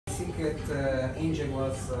secret angel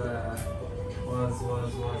was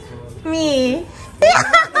me.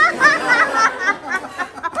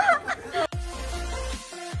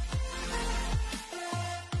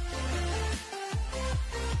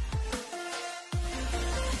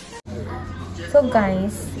 So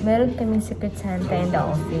guys, meron kaming Secret Santa in the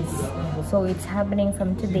office. So it's happening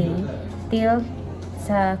from today till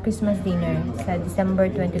sa Christmas dinner sa December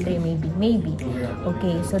 23 maybe.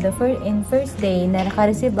 Okay, so the first day na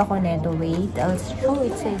naka-receive ako neto. Wait, I'll show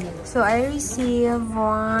it to you. So I received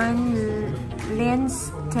one Lindt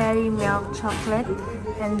Terry Milk Chocolate,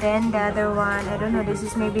 and then the other one, I don't know, this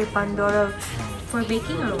is maybe Pandora for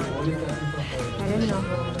baking or what? I don't know.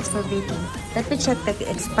 It's for baking. Let me check the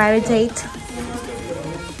expiry date.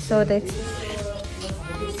 So the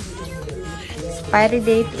expiry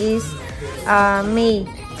date is May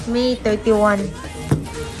 31.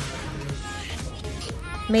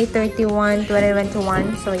 May 31,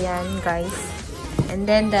 2021. So yan guys. And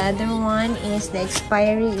then the other one is the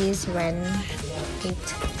expiry is when?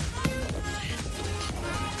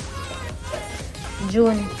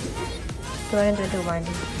 June 2021.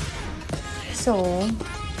 So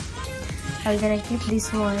I'm gonna keep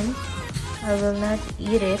this one. I will not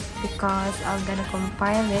eat it because I'm gonna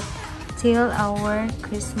compile it till our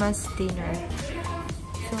Christmas dinner.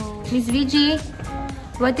 So, Miss VG,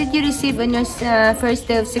 what did you receive on your first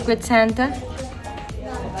day of Secret Santa?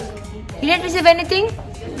 You didn't receive anything?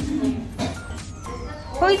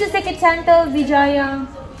 Who is the Secret Santa, Vijaya?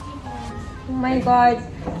 Oh my God.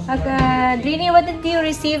 Drini, what did you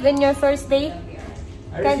receive in your first day?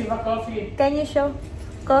 I received a coffee. Can you show?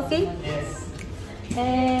 Coffee? Yes.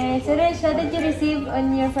 Suresh, what did you receive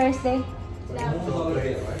on your first day?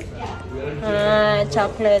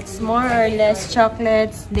 Chocolates. More or less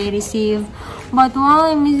chocolates they receive. But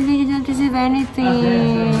why Miss V didn't receive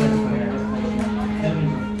anything?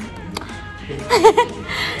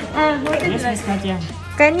 Yes, Miss Katya.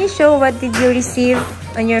 Can you show what did you receive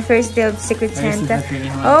on your first day of Secret Santa?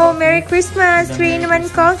 Oh, Merry Christmas! 3-in-1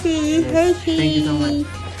 coffee! Hey, Thank you so much.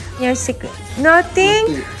 Your secret.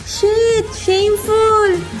 Nothing? Shit!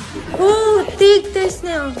 Shameful! Oh, take this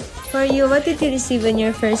now. For you, what did you receive on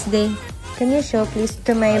your first day? Can you show please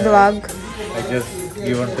to my vlog? I just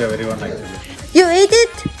given to everyone actually. You ate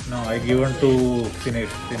it? No, I given to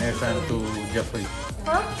Sinesh and to Jeffrey.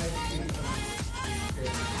 Huh?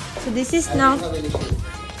 So this is now.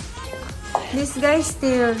 This guy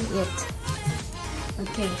still eat.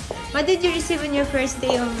 Okay. What did you receive on your first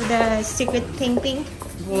day of the secret thing?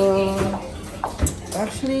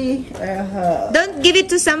 actually Don't give it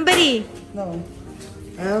to somebody. no.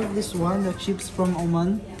 I have this one, the chips from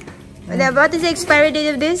Oman. What is the expiry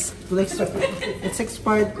date of this? It's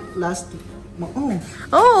expired last.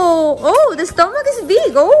 Oh, the stomach is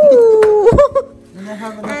big. Oh. And I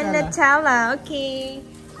have And Nutella. Okay.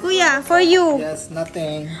 Kuya, for you. Yes,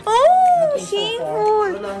 nothing. Oh,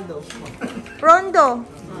 shameful. Rondo.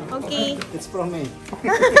 Okay. It's from me.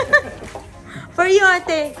 For you,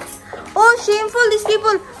 ate. Oh, shameful, these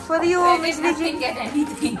people. For you, Miss Vijay. Get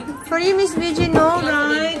anything. For you, Miss Vijay, no,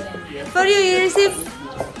 right? For you, you receive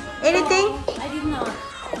anything? I did not.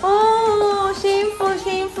 Oh, shameful,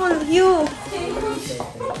 shameful. You.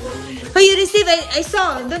 Oh, you receive, I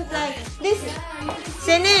saw. Don't lie. This,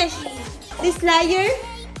 Sinesh, this liar,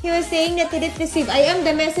 he was saying that he didn't receive. I am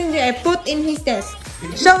the messenger. I put in his desk.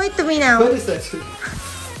 Show it to me now. What is that?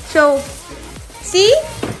 Show. See?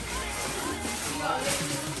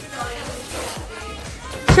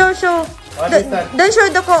 Show. What is that? Don't show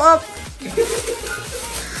the co-op.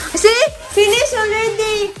 See? Finish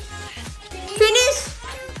already. Finish.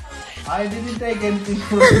 I didn't take anything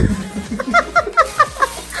from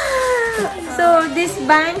So this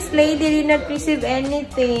Banks lady did not receive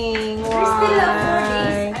anything. There's still 4 Why?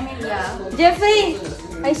 days. I mean, yeah. Jeffrey,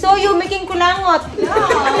 I saw you making kulangot.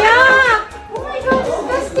 Yeah. Oh my God,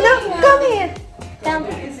 disgusting. Look, come here. Come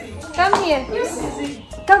here.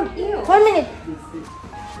 Come. 1 minute.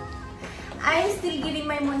 I'm still giving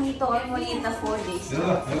my monito or monita 4 days. I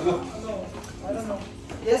don't know.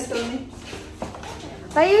 Yes, tell me.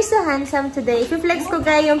 Why are you so handsome today? I-flex ko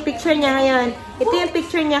guys yung picture niya ngayon. Ito yung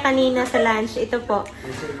picture niya kanina sa lunch. Ito po.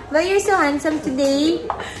 Why are you so handsome today?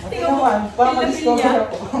 Naman, para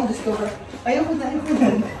ma-discover ako. Ayoko na.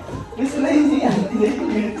 Gusto na yun niya.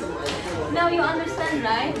 Now you understand,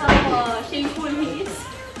 right? How shameful he is.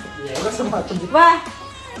 Wala sa matong. Wah!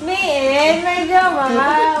 May jowa ka.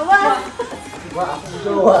 Wah!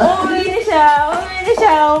 Umuwi na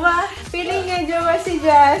siya. Wah! Feeling niya jowa si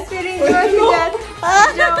Jazz. Jowa.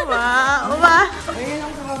 Wah!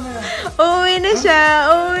 Umuwi na siya.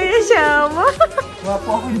 Wah! Wapo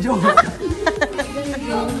akong jowa.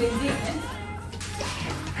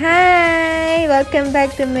 Hi! Welcome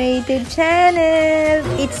back to my YouTube channel.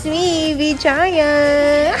 It's me,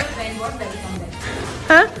 Vijaya.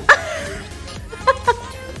 Huh?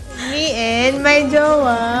 Me and my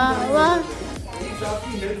jowa. Wow.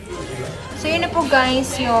 So yun na po guys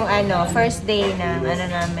yung first day ng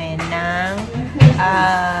namin ng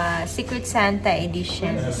Secret Santa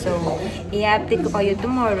edition. So i-update ko kayo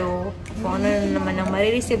tomorrow kung ano naman ang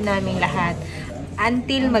marireceive namin lahat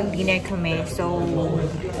until mag-dinner kami. So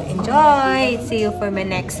enjoy! See you for my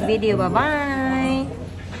next video. Bye-bye!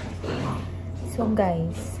 So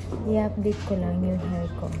guys, i-update ko lang yung hair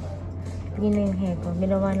ko. Tingnan na yung hair ko.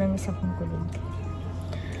 Binawa ng isa kong kulig.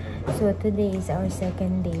 So today is our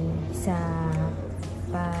second day sa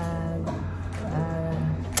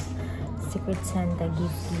Secret Santa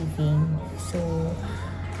gift giving. So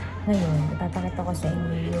ngayon, ipapakita ko sa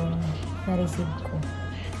inyo yung na-receive ko.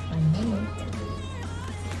 1 minute.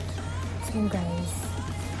 So guys,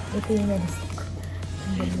 ito yung na-receive ko.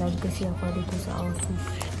 Nag-vlog kasi ako dito sa office.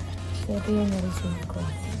 So ito yung na-receive ko.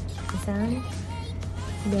 Isang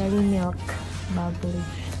dairy milk bubble.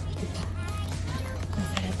 Diba?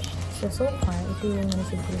 Masarap siya. So far, ito yung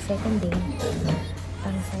na-receive ko. Second day.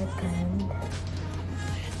 Ang second.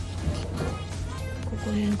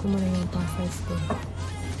 Kukunin ko muna yung pang first day.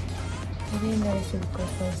 Ito yung na-receive ko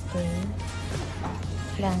first day.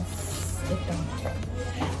 Plus, ito.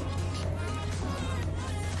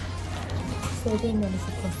 So, ito yung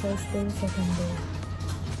na-receive ko first day, second day.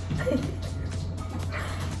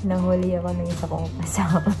 Nahuli ako ng isa kong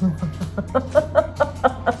kasama.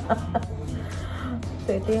 So,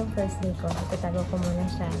 ito yung first day ko. Itatago ko muna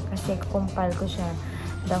siya. Kasi kumpal ko siya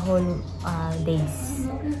the whole days.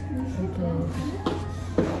 Okay.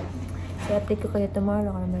 So, update ko kayo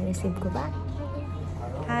tomorrow kung ma-receive ko ba.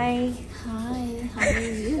 Hi! Hi, how are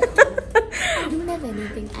you? I don't have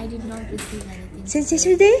anything. I did not receive anything. Since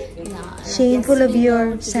yesterday? Yeah. Shameful of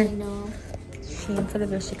your Today, son. no. Shameful of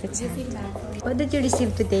your Secret You feel Santa. bad? What did you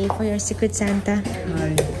receive today for your Secret Santa?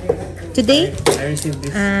 Hi. Today? I received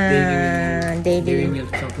this Dairy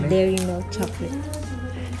milk chocolate. Dairy milk chocolate.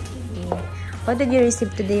 Yeah. What did you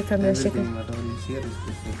receive today from your Secret? Whatever you share is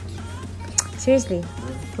this. Seriously?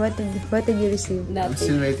 What did you receive? I'm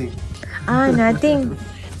still waiting. Nothing.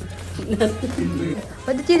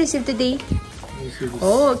 What did you receive today?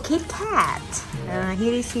 Oh, Kit Kat. He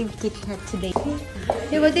received Kit Kat today.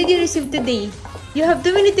 Hey, what did you receive today? You have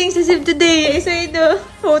too many things to receive today. I saw the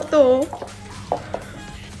photo.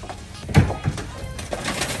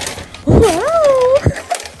 Wow!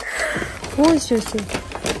 Oh, it's yours.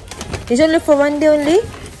 It's only for one day only?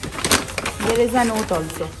 There is a note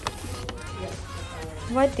also.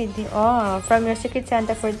 What did you... Oh, from your Secret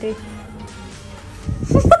Santa for 3.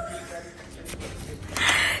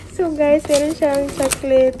 So guys, meron siyang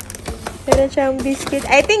chocolate. Meron siyang biscuit.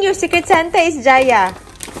 I think your Secret Santa is Jaya.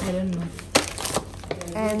 I don't know.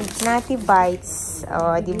 And Natty Bites.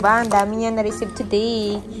 Oh, diba? Ang dami niya na-receive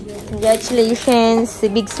today. Congratulations.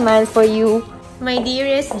 A big smile for you. My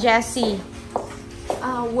dearest Jessie.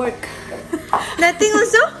 Work. Nothing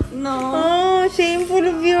also? No. Oh, shameful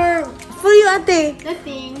of your... For you, ate.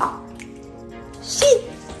 Nothing. Shit!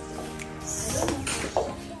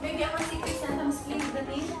 Maybe I'm a secret Santa must clean the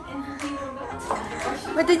name and he forgot.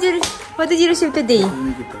 What did you receive today?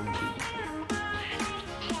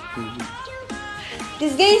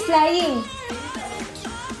 This guy is lying.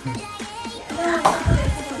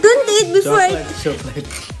 Don't eat before Chocolate.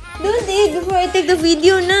 Don't eat before I take the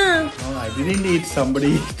video na. No, I didn't eat.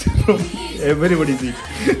 Somebody eat. Everybody's eat.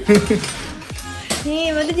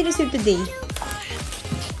 Hey, what did you receive today?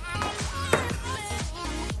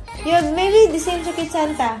 You have maybe the same Secret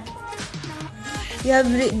Santa. You have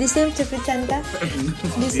the same Secret Santa?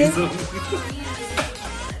 The same?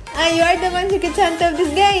 You are the one Secret Santa of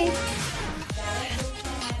this guy.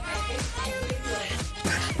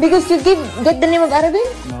 Because you get the name of Arabin?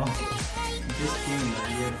 No. Just came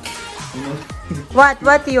here. You know. What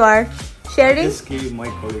you are? Sharing? Just gave my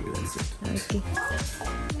colleague. That's it.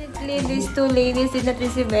 Okay. These two ladies did not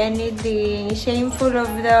receive anything. Shameful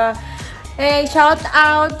of the... Hey, shout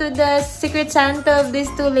out to the Secret Santa of these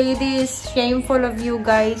two ladies. Shameful of you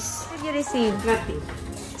guys. What did you receive? Nothing.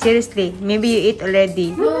 Seriously, maybe you ate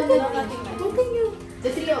already. No, nothing. The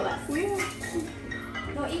three of us.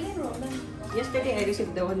 No, even Roland. Yesterday I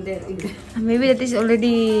received the one there in the Maybe that is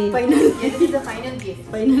already... final. Yeah, this is the final gift.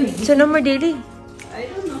 Final. So no more daily. I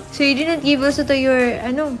don't know. So you did not give also to your...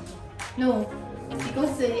 No.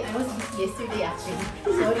 Because I was busy yesterday actually.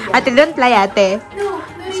 Sorry. Ate, don't lie, ate. No,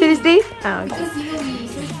 Seriously? Ah, okay. because we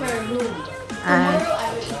search for a room. Ah. Tomorrow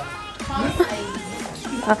I will once I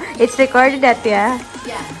It's recorded at Yeah.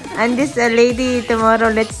 and this lady tomorrow.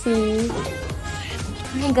 Let's see.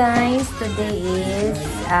 Hi guys, today is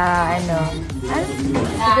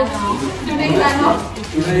Today is ano?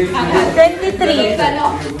 23.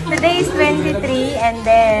 Today is 23, and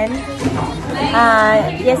then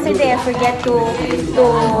yesterday I forget to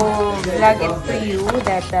vlog it to you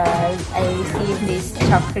that I received this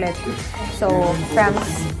chocolate. So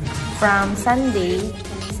from Sunday,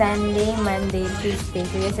 Monday, Tuesday.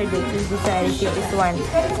 So yesterday, Tuesday, so I received this one.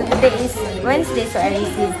 So today is Wednesday, so I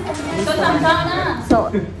received this one. So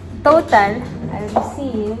total, I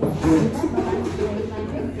received.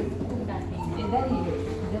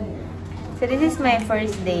 So this is my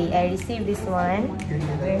first day. I received this one.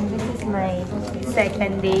 And this is my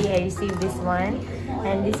second day. I received this one.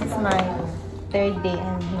 And this is my third day.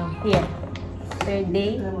 Here. Third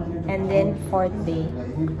day. And then fourth day.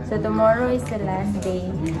 So tomorrow is the last day.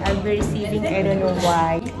 I'll be receiving, I don't know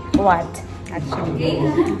why. What, actually.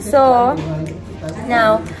 So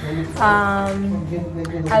now,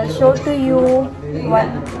 I'll show to you what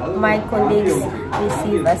my colleagues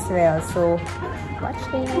receive as well. So watch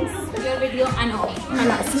this. Your video, ano?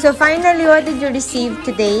 So finally, what did you receive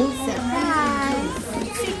today?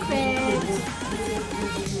 Secret.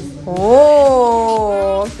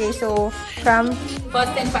 Oh, okay. So from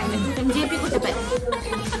First and final. From JP Kutapat.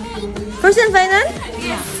 first and final?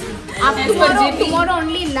 Yeah. Tomorrow, Tomorrow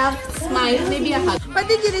only love, smile, maybe a hug. What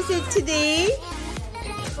did you receive today?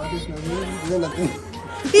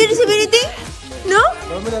 Did you receive anything? No?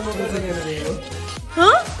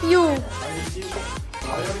 Huh? You?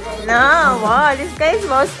 No, wow, this guy is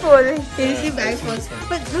boastful. He received iPhones.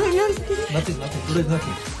 But no, Nothing. Today is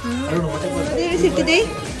nothing. I don't know what it was. what did you receive today?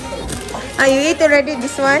 You ate already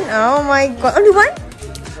this one? Oh my god. Only one?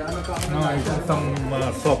 No, I got some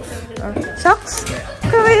socks. Socks?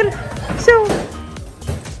 Come here. Show.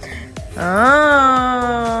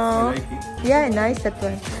 Oh. Like it. Yeah, nice that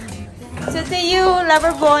one. So to you,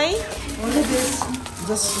 lover boy. Only this.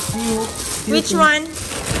 Just a few. Which one?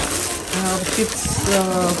 Chips,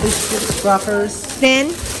 fish chips, crackers, Then?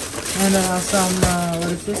 and some,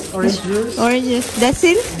 what is this? Orange juice. Oranges. That's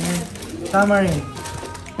it? And tamarind.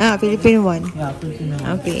 Filipino one. Yeah, Filipino.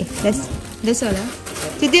 Okay. That's all.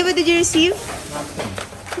 Today, what did you receive?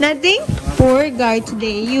 Nothing? Poor guy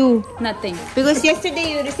today. You. Nothing. Because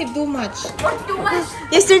yesterday you received too much. What, too much?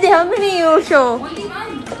 Yesterday, how many you show? Only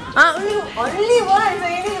one. Only one. So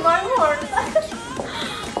you need one more.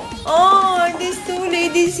 Oh, these two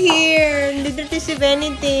ladies here. They didn't receive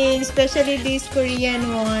anything. Especially this Korean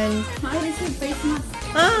one. I received face mask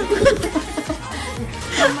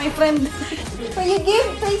From my friend. So you give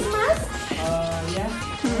face mask? Yeah.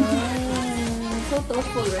 so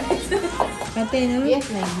thoughtful, right? Ate, no? Yes,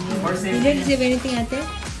 my dear. You didn't receive anything, ate?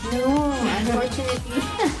 No, unfortunately.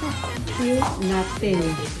 Nothing.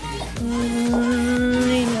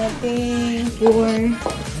 Nothing. Poor.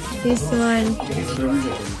 This one.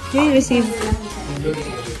 What did you receive?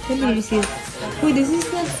 What did you receive? Oh, this is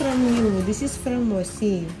not from you. This is from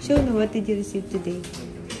Mosi. Show me what did you receive today?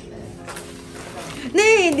 No,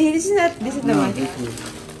 this is not. This is the one.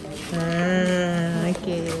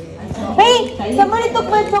 Okay. Hey! Somebody took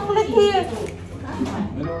my chocolate here.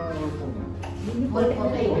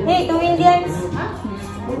 Hey, two Indians.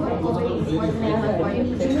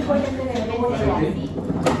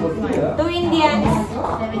 Two Indians.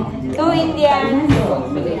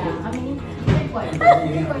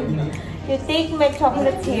 You take my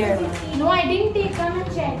chocolates here. No, I didn't take. Come and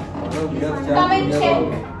check. Come and check.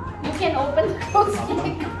 You can open the box.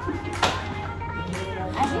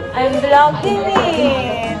 I'm blocking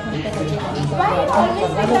it. Why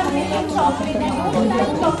always like a missing chocolate and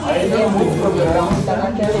chocolate?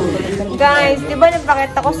 Guys, di ba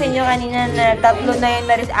napakita ko sa inyo kanina na tatlo na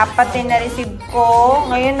yun, apat na na-receive ko?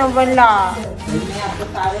 Ngayon nawala.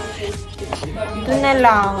 Ito na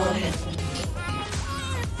lang.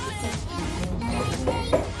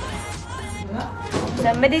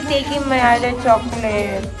 Somebody taking my other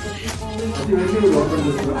chocolate.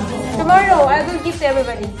 Tomorrow, I will give to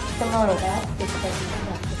everybody. Tomorrow.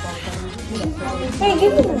 Hey,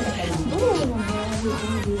 give me.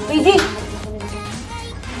 Easy.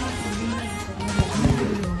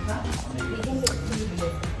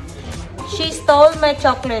 She stole my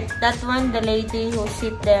chocolate. That one, the lady who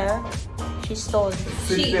sit there, she stole.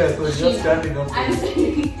 Sit there, so just standing up. I'm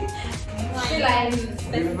saying.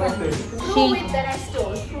 Prove it that I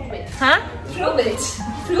stole. Prove it. Huh? Prove it.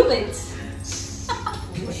 Prove it.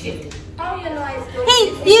 How you know I stole?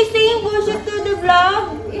 Hey, you saying bullshit to the vlog?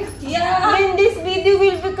 Yeah. Then this video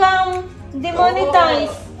will become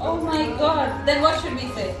demonetized. Oh my god. Then what should we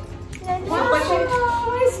say?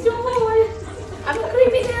 I'm a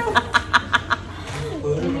criminal.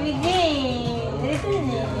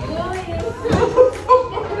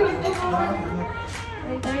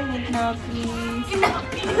 Return it now, please.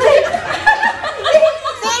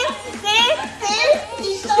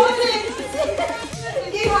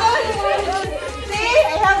 I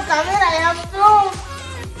have camera, I have proof.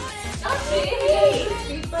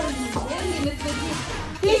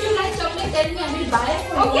 If you like chocolate, tell me, I will buy it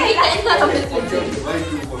for you. Okay,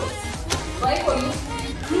 buy for you.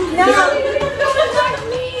 No.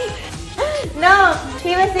 No,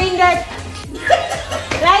 he was saying that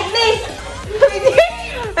like this.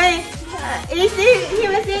 He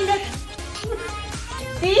was saying that.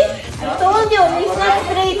 See? I told you, he's not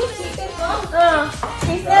straight.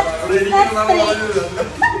 He's not straight.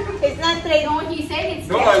 It's not straight. No, he said it's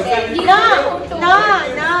No, I said No,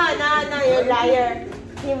 you're a liar.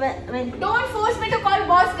 Don't force me to call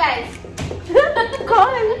boss, guys.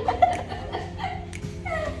 Call.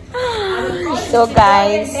 So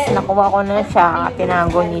guys, nakuha ko na siya.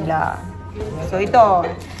 Tinago nila. So ito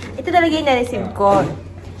talaga yung na-receive ko.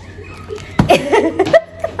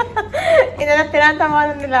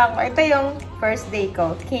 Tinatawanan nila ako. Ito yung first day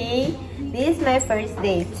ko. Okay? This is my first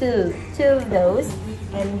day. Two of those.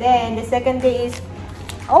 And then the second day is,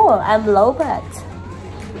 oh, I'm Lobat.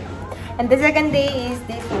 And the second day is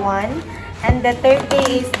this one. And the third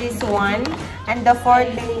day is this one. And the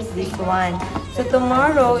fourth day is this one. So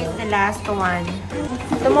tomorrow is the last one.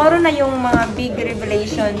 Tomorrow na yung mga big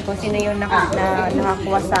revelation kung sino yung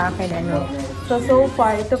nakakuha sa akin. So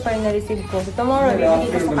far, ito pa yung na-receive ko. So tomorrow, bibili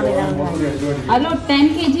ko sa kanilang lahat. Hello,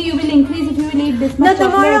 10 kg you will increase if you will eat this much No,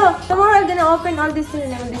 tomorrow I'm gonna open all this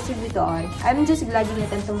and I will distribute to all. I'm just vlogging it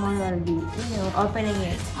and tomorrow I'll be, opening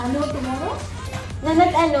it. Ano tomorrow? No,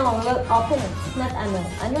 not we'll open it. Not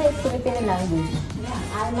it's Filipino language.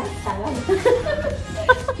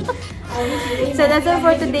 So that's all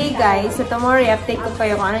for today, guys. So tomorrow, i-update ko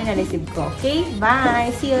kayo kung ano yung na-receive ko. Okay?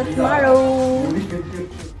 Bye! See you tomorrow!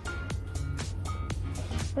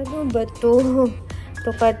 Ano ba to?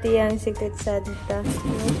 Tukati ang Secret Santa.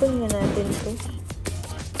 Open na natin to.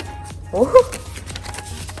 Oh!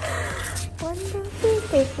 Wonderful!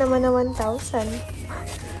 Cake naman na 1,000.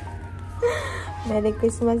 Merry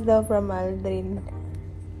Christmas daw from Aldrin.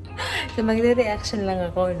 So, magre-reaction lang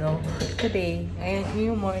ako, no? Today,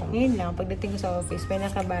 ngayon lang, pagdating ko sa office, may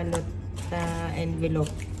nakabalot na envelope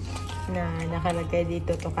na nakalagay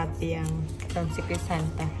dito, Tukati ang from Secret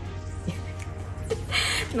Santa.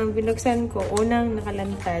 Nung binuksan ko, unang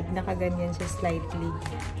nakalantad, nakaganyan siya slightly.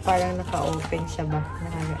 Parang naka-open siya ba?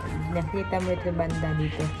 Nakita mo ito banda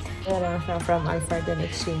dito. Parang siya from Alfredon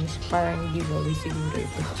Exchange. Parang giveaway siguro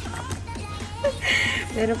ito.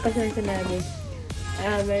 Meron pa siya sinabi,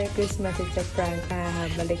 Merry Christmas, it's a prank.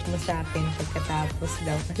 Balik mo sa akin pagkatapos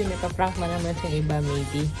daw. Kasi naka-prank man naman yung iba,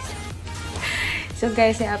 maybe. So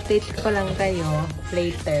guys, i-update ko lang kayo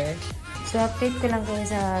later. So, update ko lang kayo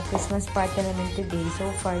sa Christmas party namin today. So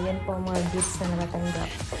far, yan po ang mga gifts na nakatanggap.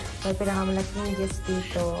 May pinakamalaking gifts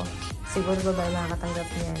dito. Siguro ba nakakatanggap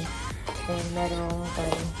niyan? Then, merong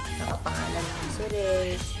nakapangalan ng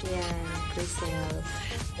Suresh. Yan, Crisel.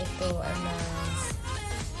 Ito, Anas.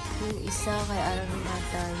 Yung isa kay Aaron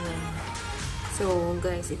ata yun. So,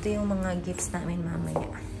 guys, ito yung mga gifts namin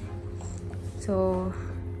mamaya. So,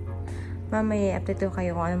 mamaya, update ko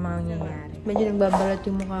kayo kung ano mga nangyayari. Medyo nagbabalat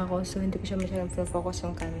yung mukha ko, so hindi ko siya masyadong focus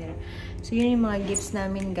yung camera. So, yun yung mga gifts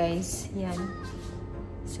namin, guys. Yan.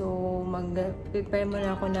 So, mag-prepare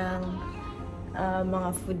muna ako ng mga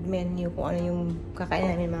food menu kung ano yung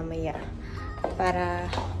kakain namin mamaya. Para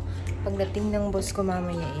pagdating ng boss ko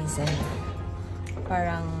mamaya is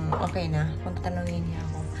parang okay na kung tatanungin niya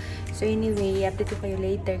ako. So, anyway, update ko kayo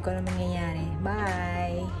later kung ano mangyayari.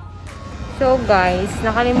 Bye! So guys,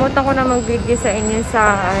 nakalimutan ko na mag-video sa inyo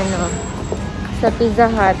sa sa Pizza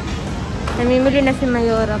Hut. Namimili na si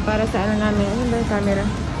Mayora para sa namin. Ano ba yung camera?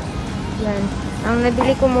 Yan. Ang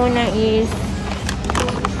nabili ko muna is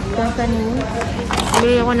kanin.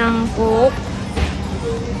 Nabili ako ng Coke.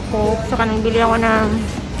 Saka nabili ako ng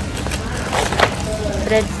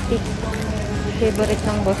breadstick. Favorite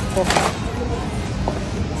ng boss ko.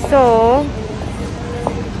 So,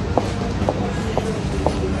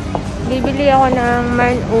 bibili ako ng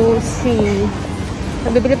Man Uzi.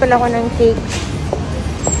 Bibili pala ako ng cake.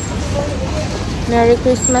 Merry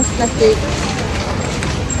Christmas na cake.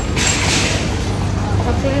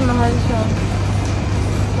 Actually, mahal siya.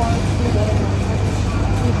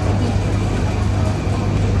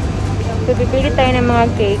 So, bibili tayo ng mga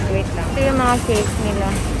cake. Wait lang. Ito yung mga cake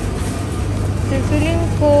nila. So, feeling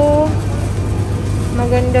ko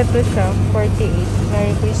Maganda to siya. 48.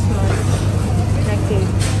 Merry Christmas. Na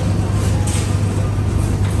cake.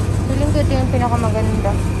 Feeling ko ito yung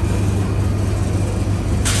pinakamaganda.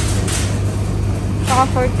 Saka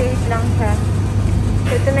 48 lang siya.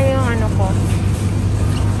 So, ito na yung ano ko.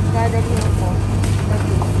 Dadalhin ko.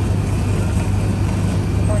 Okay.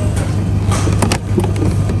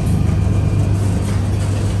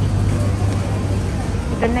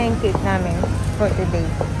 Ito na yung cake namin for today.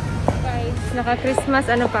 Guys, naka-Christmas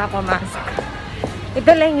ano pa ako, mask.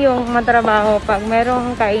 Ito lang yung matrabaho pag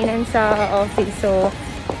merong kainan sa office. So,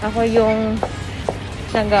 ako yung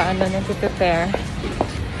nag-prepare.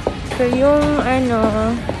 So, yung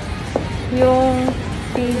yung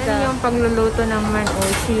pizza. Yan yung pagluluto ng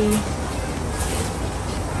man-oshi.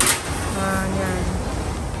 Yan.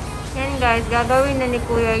 Yan guys, gagawin na ni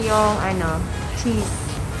Kuya yung cheese.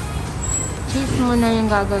 Cheese muna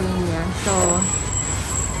yung gagawin niya. So,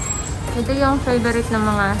 ito yung favorite ng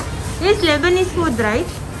mga... This is Lebanese food, right?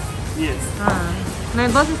 Yes.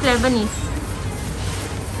 My boss is Lebanese.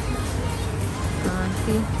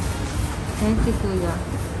 See? Yan si Kuya.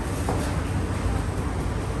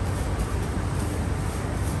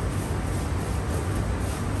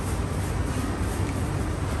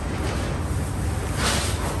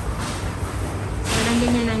 Parang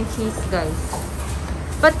ganyan ang cheese, guys.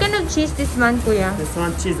 What kind of cheese this one, Kuya? This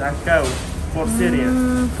one cheese a cow for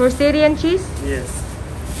Syrian. For Syrian cheese? Yes.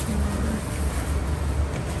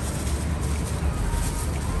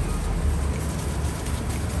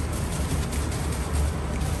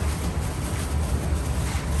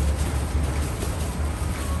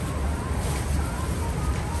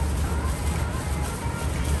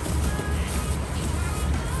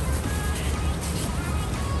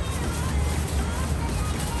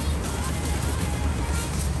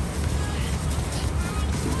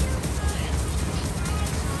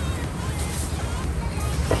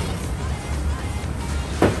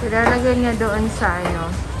 Ilalagay niya doon sa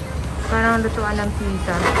parang lutuan ng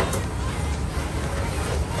pizza.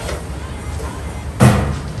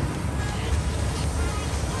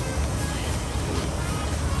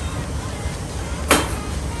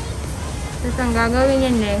 Tapos ang gagawin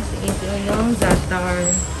niya next is yung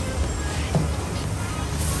za'atar.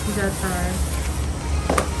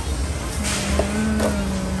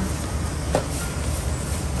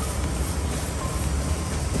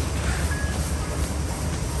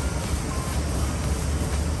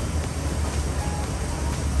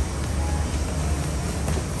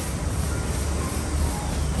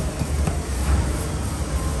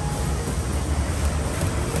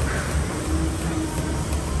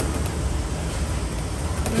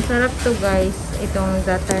 Masarap to guys, itong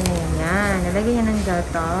za'atar na yan. Yan, nalagyan niya ng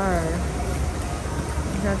za'atar.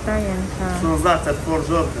 Za'atar yan sa... So that's for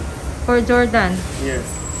Jordan. For Jordan. Yes.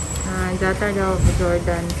 Za'atar daw for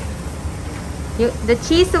Jordan. The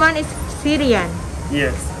cheese one is Syrian.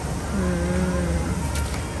 Yes.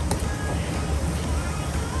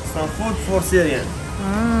 Some food for Syrian.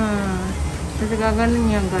 Kasi gaganon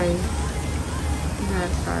niya guys.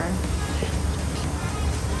 Za'atar.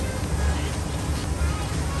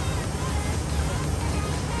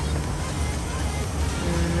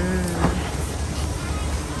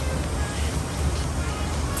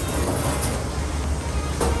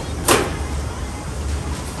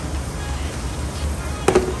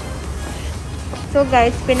 So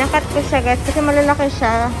guys, pinakat ko siya guys kasi malalaki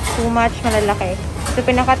siya, too much malalaki. So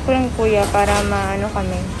pinakat ko yung Kuya para maano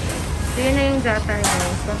kami. So yun na yung za'atar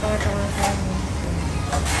guys. Pagkakata ko sa inyo.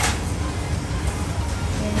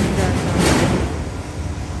 Yan yung za'atar.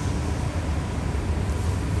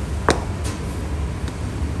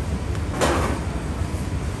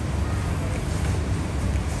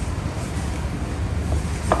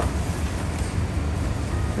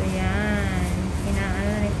 So yan,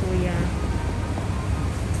 inaano ni Kuya.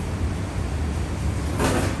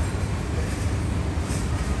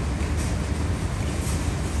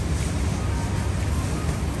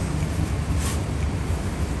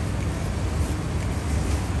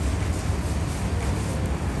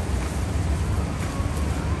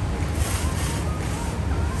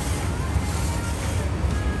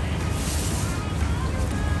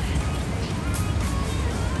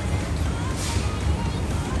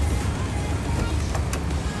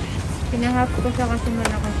 Pinahap ko siya kasi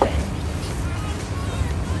malaki siya eh.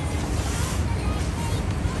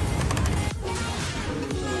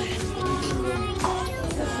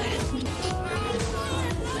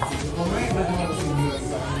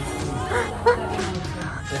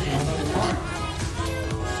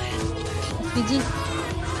 PG.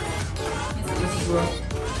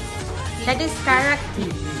 That is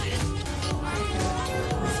character.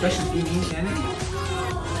 Special feelings, yan eh.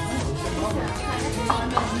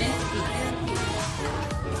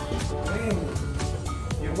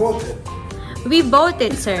 You voted. We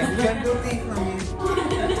voted, sir. You can do tea for me.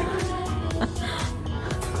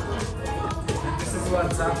 This is what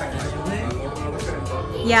Zatek is.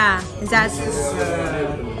 Yeah, that's... This is,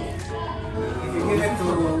 if you give it to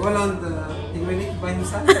Roland, he will eat by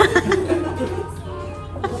himself.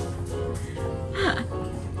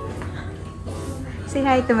 Say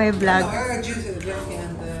hi to my vlog. Jackie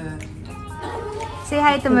and Say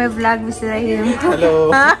hi to my vlog, Mr. Rahim.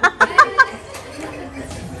 Hello.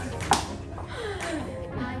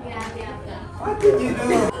 what did you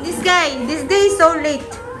do? This guy is so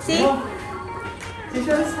late. See?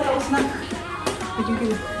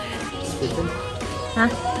 Huh?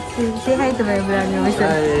 Say hi to my vlog, Mr.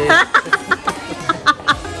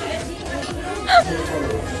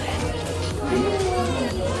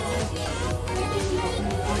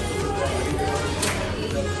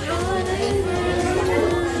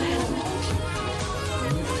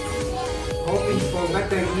 Hoping for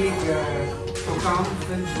better year to come,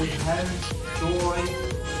 filled with health, joy,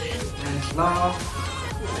 and love.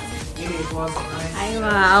 Really, it was nice.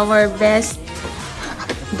 I'm our best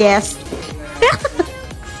guest.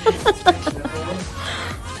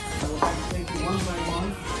 Take you one by one,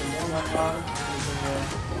 and one by one, and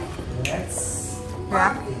let's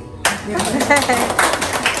Rock.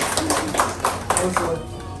 also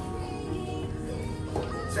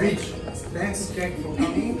speech. Thanks, Jack, for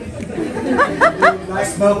coming. I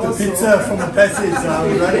smelled the pizza from the passage, so I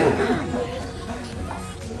was ready.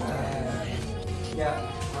 Yeah,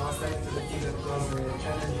 I was thanks to the team that was a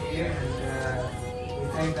challenge here, and we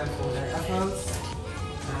thank them for their efforts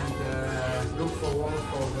and look forward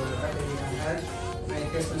for the better year ahead. Merry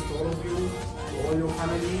Christmas to all of you, to all your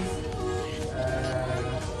families.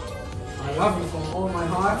 I love you from all my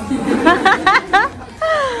heart.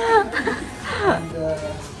 And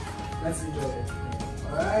let's enjoy it.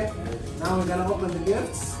 Alright, now we're gonna open the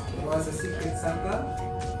gifts. It was a secret Santa.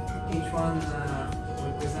 Each one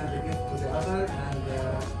will present a gift to the other, and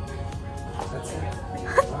that's it.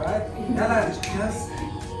 Alright? Yalla,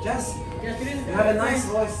 just you have a nice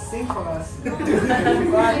voice, sing for us.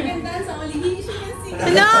 Bye.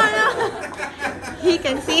 No. He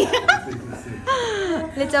can see.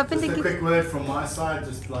 Let's open the Just a gift. quick word from my side,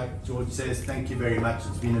 just like George says, thank you very much.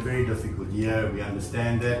 It's been a very difficult year, we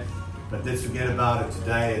understand that, but let's forget about it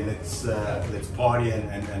today and let's party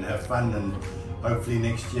and have fun, and hopefully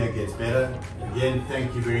next year gets better. Again,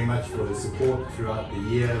 thank you very much for the support throughout the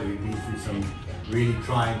year. We've been through some really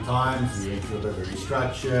trying times. We went through a bit of a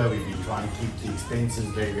restructure. We've been trying to keep the expenses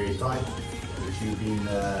very, very tight, which you've been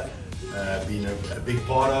a big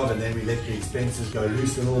part of, and then we let the expenses go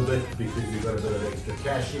loose a little bit because we've got a bit of extra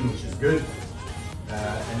cash in, which is good.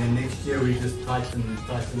 And then next year we just tighten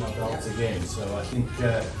our belts again. So I think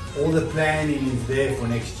all the planning is there for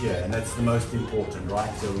next year, and that's the most important,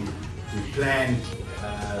 right? So we plan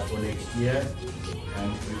for next year,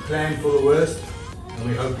 and we plan for the worst, and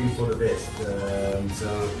we're hoping for the best.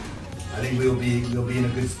 So I think we'll be in a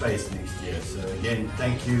good space next year. So again,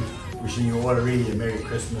 thank you. Wishing you all a really Merry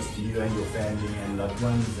Christmas to you and your family and loved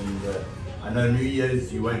ones. And I know New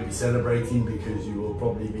Year's you won't be celebrating because you will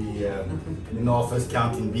probably be in the office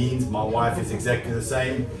counting beans. My wife is exactly the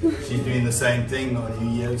same. She's doing the same thing on New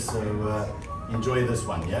Year's. So enjoy this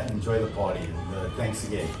one, yeah? Enjoy the party. And, thanks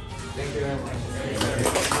again. Thank you very much.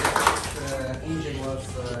 Angel was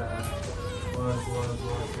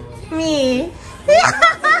Me.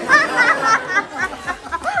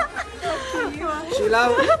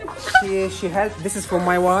 She helped. This is for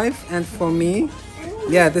my wife and for me.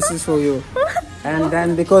 Yeah, this is for you. And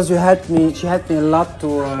then because you helped me, she helped me a lot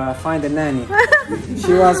to find a nanny.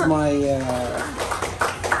 She was my.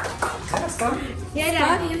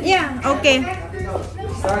 Yeah, okay.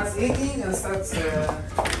 Starts eating and starts.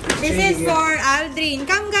 This is for Aldrin.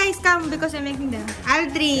 Come guys, come because I'm making them.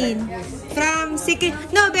 Aldrin from Secret.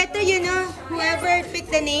 No, better you know whoever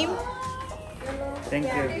picked the name. Thank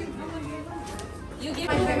you. You give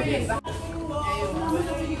my favorite.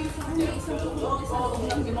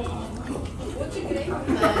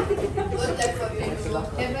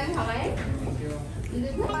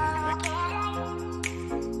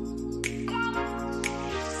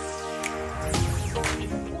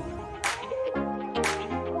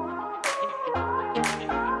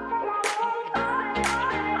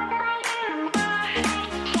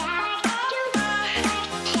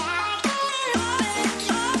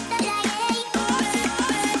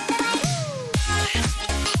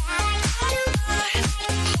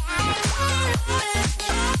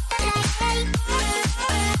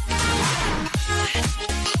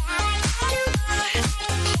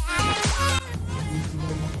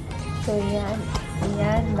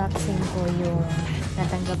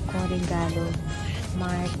 natanggap kong regalo,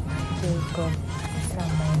 Marc Jacob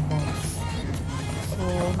from my boss. So,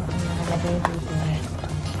 ang nakalagay dito,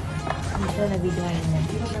 na videohan niya.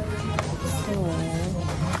 So,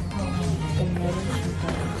 meron siya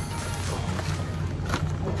guys.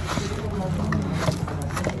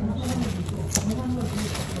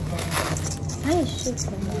 Ay, shit.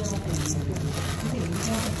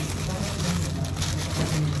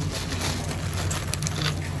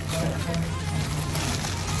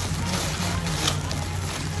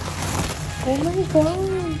 Oh my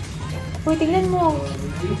God! Uy, tingnan mo!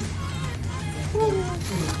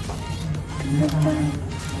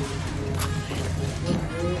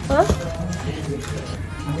 Huh?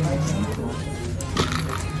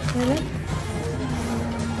 Wala?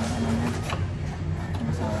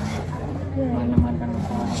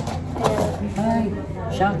 Hi!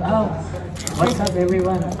 Shout out! What's up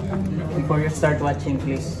everyone? Before you start watching,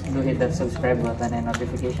 please do hit that subscribe button and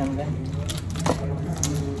notification bell.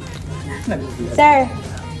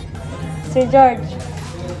 Sir George,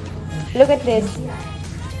 look at this.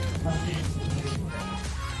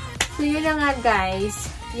 So yun na nga guys,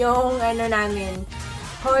 yung ano namin,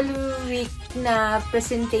 Holy Week na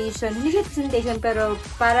presentation. Hindi siya presentation pero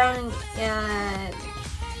parang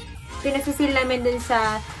pinag-feel namin dun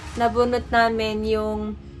sa nabunot namin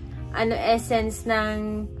yung ano essence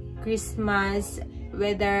ng Christmas,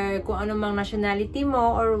 whether kung ano mang nationality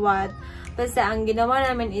mo or what. Basta ang ginawa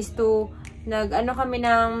namin is to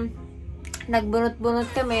nagbunot-bunot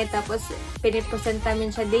kami, tapos pinipresent namin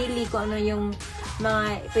siya daily kung ano yung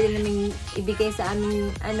mga pwede namin ibigay sa aming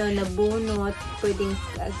nabunot. Pwedeng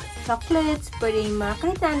chocolates, pwedeng mga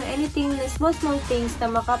kahit ano, anything, small things na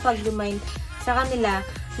makapag-remind sa kanila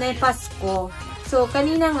na Pasko. So,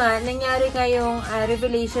 kanina nga, nangyari nga yung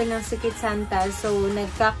revelation ng Secret Santa. So,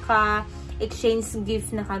 nagkaka-exchange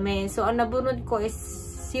gift na kami. So, ang nabunot ko is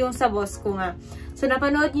yung sa boss ko nga. So,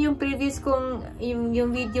 napanood niyo yung previous kong,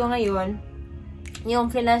 yung video ngayon, yung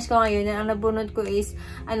flash ko ngayon, ang nabunot ko is,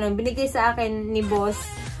 binigay sa akin ni boss,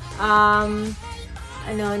 ng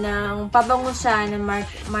pabango siya ng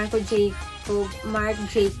Marc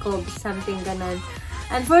Jacob, something ganon.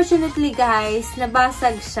 Unfortunately, guys,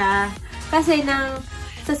 nabasag siya. Kasi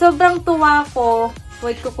sa sobrang tuwa ko,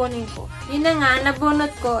 wait, kukunin ko. Yun na nga,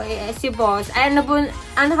 nabunot ko, si boss. Ang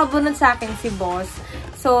nakabunot sa akin si boss.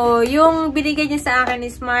 So, yung binigay niya sa akin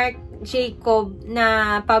is Marc Jacob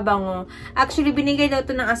na pabango. Actually, binigay daw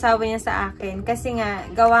to ng asawa niya sa akin. Kasi nga,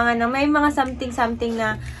 gawa nga na may mga something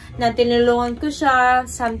na tinulungan ko siya,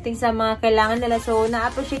 something sa mga kailangan nila. So,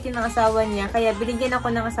 na-appreciate yun ng asawa niya. Kaya, binigyan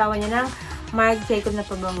ako ng asawa niya ng Marc Jacob na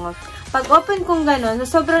pabango. Pag open kong gano'n,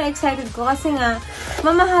 so sobrang excited ko kasi nga,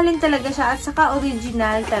 mamahalin talaga siya at saka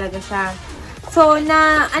original talaga siya. So,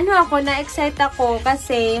 na-excite ako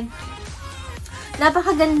kasi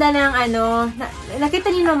napakaganda ng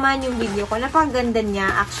nakita niyo naman yung video ko, napakaganda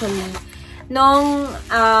niya actually. Nung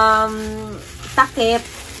takip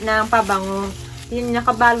ng pabango, yun,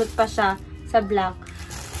 nakabalot pa siya sa black.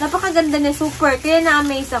 Napakaganda niya, super. Kaya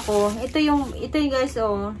na-amaze ako. Ito yung guys,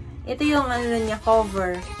 ito yung niya,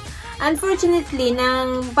 cover. Unfortunately,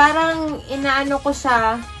 parang inaano ko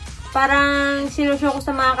siya, parang sinushow ko sa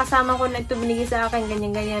mga kasama ko na ito binigay sa akin,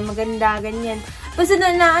 ganyan, maganda, ganyan. Basta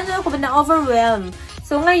na-overwhelm.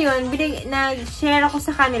 So, ngayon, nag-share ako sa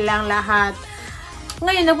kanilang lahat.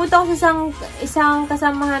 Ngayon, napunta ako sa isang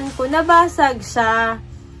kasamahan ko, nabasag siya.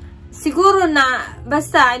 Siguro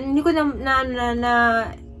basta, hindi ko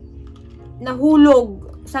nahulog.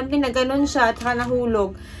 Something na ganun siya, at saka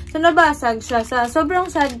nahulog. So, nabasag siya.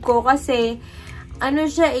 Sobrang sad ko kasi,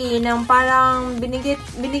 siya nang parang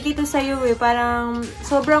binigay to sa'yo parang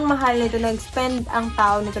sobrang mahal nito. Nag-spend ang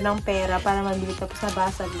tao nito ng pera para mabili, tapos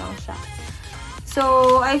nabasag lang siya.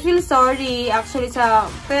 So, I feel sorry actually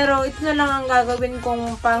pero ito na lang ang gagawin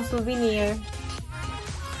kong pang souvenir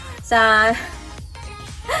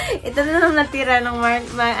ito na lang natira ng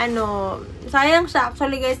sayang siya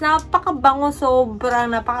actually guys, napakabango,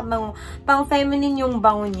 sobrang napakabango, pang feminine yung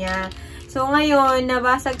bango niya. So ngayon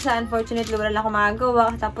nabasag siya, unfortunately wala lang akong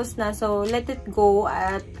magagawa, tapos na, so let it go.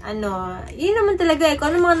 At yun naman talaga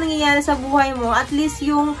kung ano mga nangyayari sa buhay mo, at least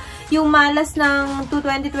yung malas ng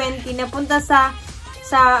 2020 napunta sa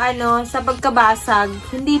pagkabasag,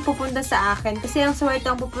 hindi pupunta sa akin kasi ang swerte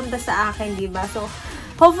ang pupunta sa akin, diba? So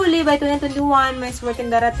hopefully, by 2021, may swerte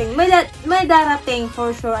darating. May darating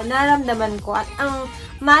for sure. Naramdaman ko. At ang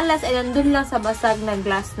malas ay nandun lang sa basag na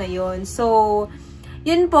glass na yon. So,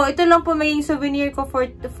 yun po. Ito lang po maging souvenir ko for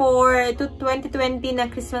 2020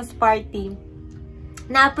 na Christmas party.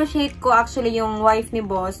 Na-appreciate ko actually yung wife ni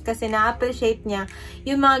boss kasi na-appreciate niya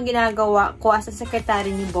yung mga ginagawa ko as a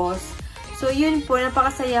secretary ni boss. So, yun po,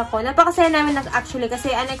 napakasaya ko. Napakasaya namin actually kasi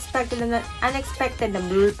unexpected na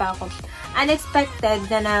blur pa ako. Unexpected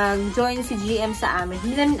na nag-join si GM sa amin.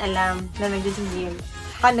 Hindi namin alam na nag-join si GM.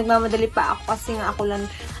 Saka nagmamadali pa ako kasi nga ako lang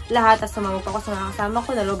lahat. Tapos sumama pa ako sa mga kasama ko,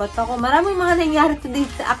 nalubat ako. Maraming mga nangyari today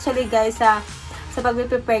actually guys sa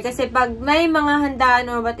pag-prepare. Kasi pag may mga handaan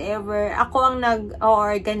or whatever, ako ang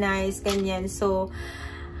nag-organize, ganyan. So,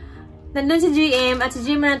 nandun si GM at si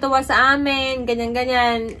GM na natuwa sa amin,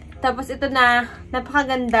 ganyan-ganyan. Tapos ito na,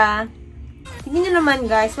 napakaganda. Tingnan nyo naman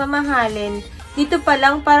guys, mamahalin. Dito pa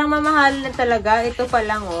lang, parang mamahalin na talaga. Ito pa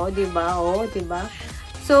lang, oh, diba? Oh, diba?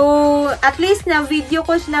 So, at least na video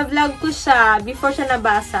ko, na vlog ko siya before siya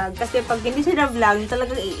nabasag. Kasi pag hindi siya na-vlog,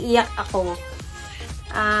 talagang iiyak ako.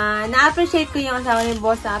 Na-appreciate ko yung asawa ni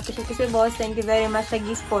boss. Na-appreciate ko si boss. Thank you very much sa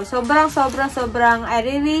gift po. Sobrang, I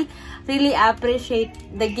really appreciate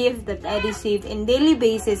the gift that I receive in daily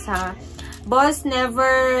basis, ha. Boss never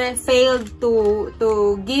failed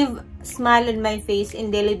to give smile on my face in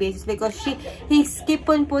daily basis because he's keep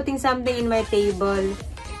on putting something in my table.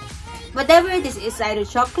 Whatever it is either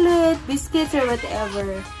chocolate, biscuits, or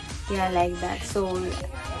whatever. Yeah, like that. So,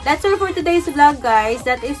 that's all for today's vlog, guys.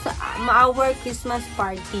 That is our Christmas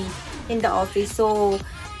party in the office. So,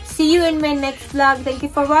 see you in my next vlog. Thank you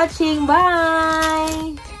for watching.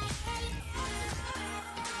 Bye!